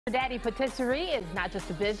Sugar Daddy Patisserie is not just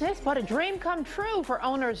a business, but a dream come true for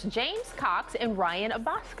owners James Cox and Ryann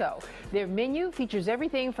Ibasco. Their menu features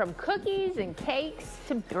everything from cookies and cakes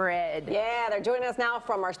to bread. Yeah, they're joining us now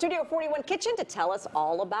from our Studio 41 kitchen to tell us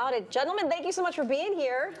all about it. Gentlemen, thank you so much for being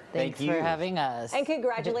here. Thanks for having us. And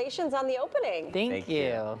congratulations on the opening. Thank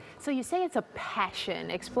you. So you say it's a passion.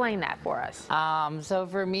 Explain that for us. So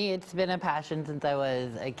for me, it's been a passion since I was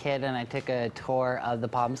a kid, and I took a tour of the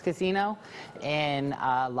Palms Casino in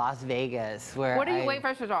Las Vegas. Wait,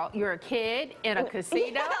 first of all, you're a kid in a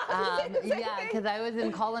casino? Yeah, because I was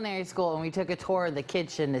in culinary school, and we took a tour of the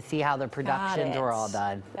kitchen to see how the productions were all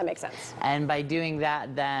done. That makes sense. And by doing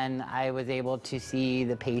that, then I was able to see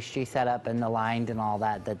the pastry setup and the lines and all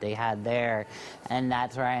that they had there. And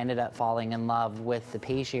that's where I ended up falling in love with the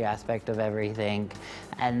pastry aspect of everything.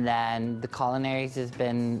 And then the culinary's has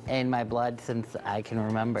been in my blood since I can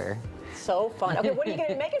remember. So fun. Okay, what are you going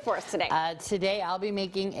to be making for us today? Today I'll be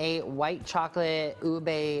making a white chocolate ube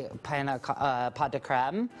pâte de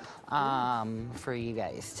crème for you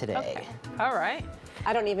guys today. Okay. All right.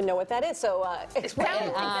 I don't even know what that is, so explain.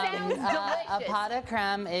 It sounds delicious. A pâte de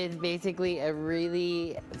crème is basically a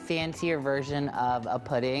really fancier version of a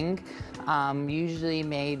pudding, usually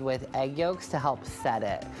made with egg yolks to help set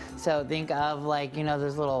it. So think of, like, you know,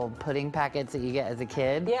 those little pudding packets that you get as a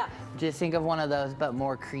kid? Yeah. Just think of one of those, but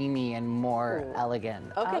more creamy and more elegant.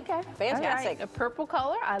 Okay. Fantastic. Right. A purple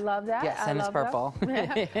color. I love that. Yes, and it's purple.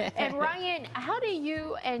 And Ryan, how do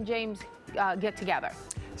you and James get together?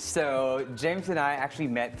 So James and I actually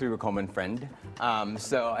met through a common friend.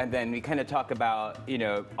 And then we kind of talk about, you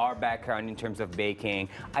know, our background in terms of baking.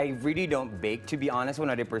 I really don't bake, to be honest,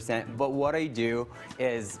 100%. But what I do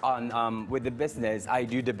is with the business, I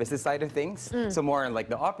do the business side of things. So more like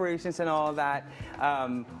the operations and all of that.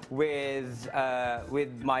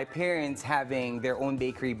 With my parents having their own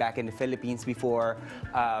bakery back in the Philippines before,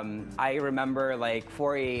 I remember like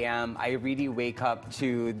 4 a.m. I really wake up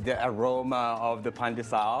to the aroma of the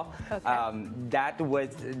pandesal.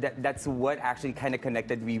 Okay. That's what actually kind of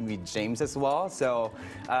connected me with James as well. So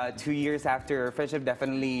 2 years after friendship,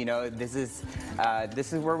 definitely, you know, this is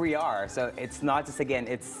where we are. So it's not just, again,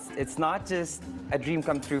 it's not just a dream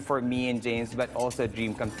come true for me and James, but also a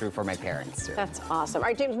dream come true for my parents too. That's awesome. All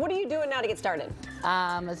right, James, what are you doing now to get started?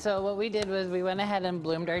 So what we did was we went ahead and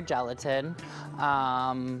bloomed our gelatin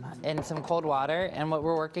in some cold water, and what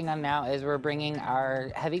we're working on now is we're bringing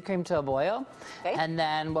our heavy cream to a boil. Okay. And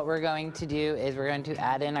then what we're going to do is we're going to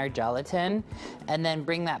add in our gelatin and then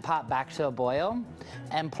bring that pot back to a boil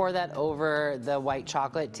and pour that over the white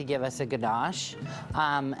chocolate to give us a ganache.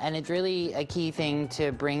 And it's really a key thing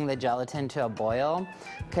to bring the gelatin to a boil,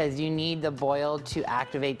 because you need the boil to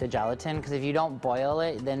activate the gelatin, because if you don't boil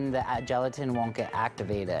it, then the gelatin won't get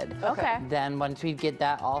activated. Okay. Then once we get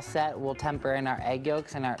that all set, we'll temper in our egg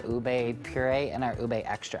yolks and our ube puree and our ube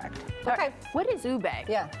extract. Okay. What is ube?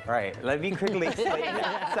 Yeah. All right, let me quickly explain. Okay,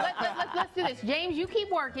 let's do this. James, you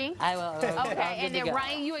keep working. I will. Okay, and then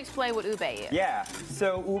Ryan, you explain what ube is. Yeah,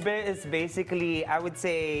 so ube is basically, I would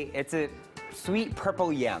say, it's a sweet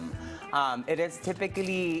purple yam. It is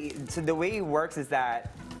typically, so the way it works is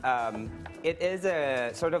that it is a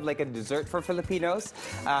sort of like a dessert for Filipinos,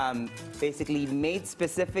 basically made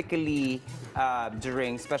specifically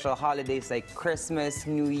during special holidays like Christmas,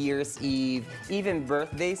 New Year's Eve, even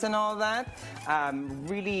birthdays and all that.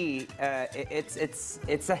 Really,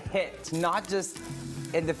 it's a hit, not just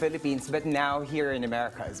in the Philippines, but now here in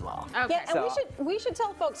America as well. Okay. Yeah, and we should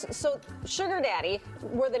tell folks, so Sugar Daddy,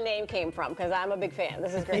 where the name came from, because I'm a big fan.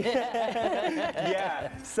 This is great. Yeah,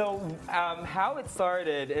 so how it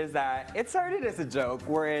started is that it started as a joke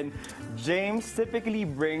wherein James typically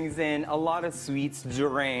brings in a lot of sweets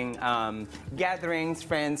during gatherings,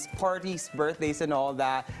 friends, parties, birthdays, and all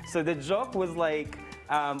that. So the joke was like,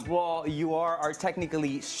 well, you are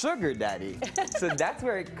technically sugar daddy. So that's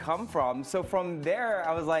where it come from. So from there,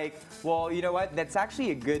 I was like, well, you know what? That's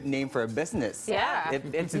actually a good name for a business. Yeah.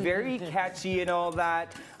 It's very catchy and all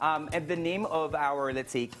that. And the name of our,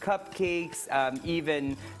 let's say, cupcakes,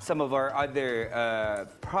 even some of our other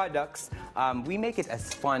products, we make it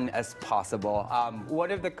as fun as possible.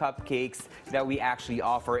 One of the cupcakes that we actually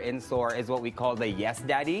offer in store is what we call the Yes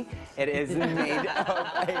Daddy. It is made of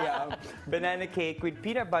a banana cake with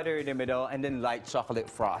peanut butter in the middle and then light chocolate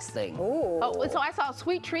frosting. Ooh. Oh, so I saw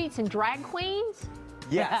sweet treats and drag queens?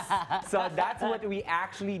 Yes. So that's what we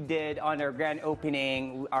actually did on our grand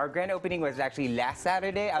opening. Our grand opening was actually last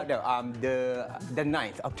Saturday, the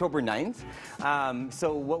 9th, October 9th.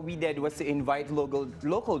 So what we did was to invite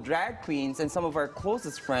local drag queens and some of our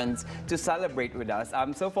closest friends to celebrate with us.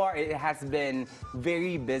 So far, it has been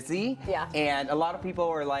very busy. Yeah. And a lot of people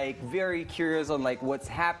were like very curious on like what's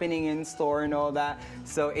happening in store and all that.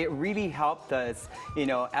 So it really helped us, you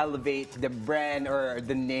know, elevate the brand or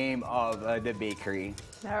the name of the bakery.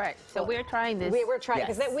 All right, so we're trying this. We're trying,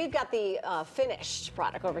 because Yes. we've got the finished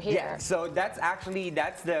product over here. Yeah, so that's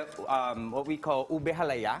the what we call ube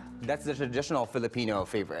halaya. That's the traditional Filipino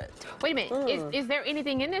favorite. Wait a minute, is there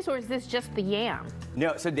anything in this, or is this just the yam?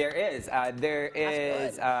 No, so there is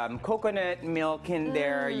coconut milk in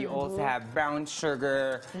there. You also have brown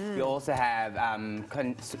sugar. You also have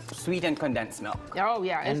sweetened condensed milk. Oh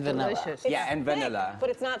yeah, it's And vanilla. delicious. Yeah, and Thick, vanilla. but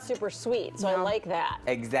it's not super sweet, so I No. like that.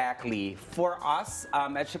 Exactly. For us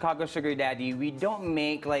at Chicago Sugar Daddy, we don't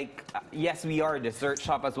make like, yes, we are a dessert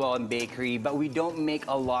shop as well and bakery, but we don't make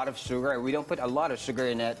a lot of sugar. We don't put a lot of sugar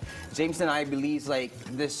in it. James and I believe like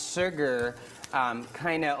the sugar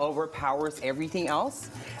kind of overpowers everything else.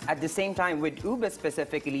 At the same time, with ube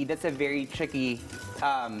specifically, that's a very tricky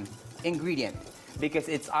ingredient. Because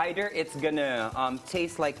it's either it's gonna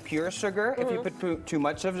taste like pure sugar if you put too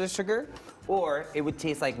much of the sugar, or it would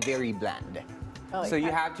taste like very bland. Oh, So you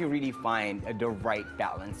yeah. have to really find the right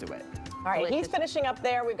balance to it. All right, Delicious. he's finishing up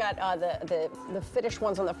there. We've got the finished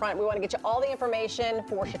ones on the front. We want to get you all the information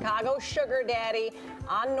for Chicago Sugar Daddy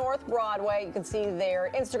on North Broadway. You can see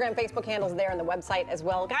their Instagram, Facebook handles there, and the website as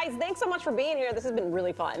well. Guys, thanks so much for being here. This has been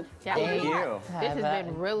really fun. Yeah, Thank you. This has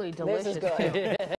been really delicious. This is good.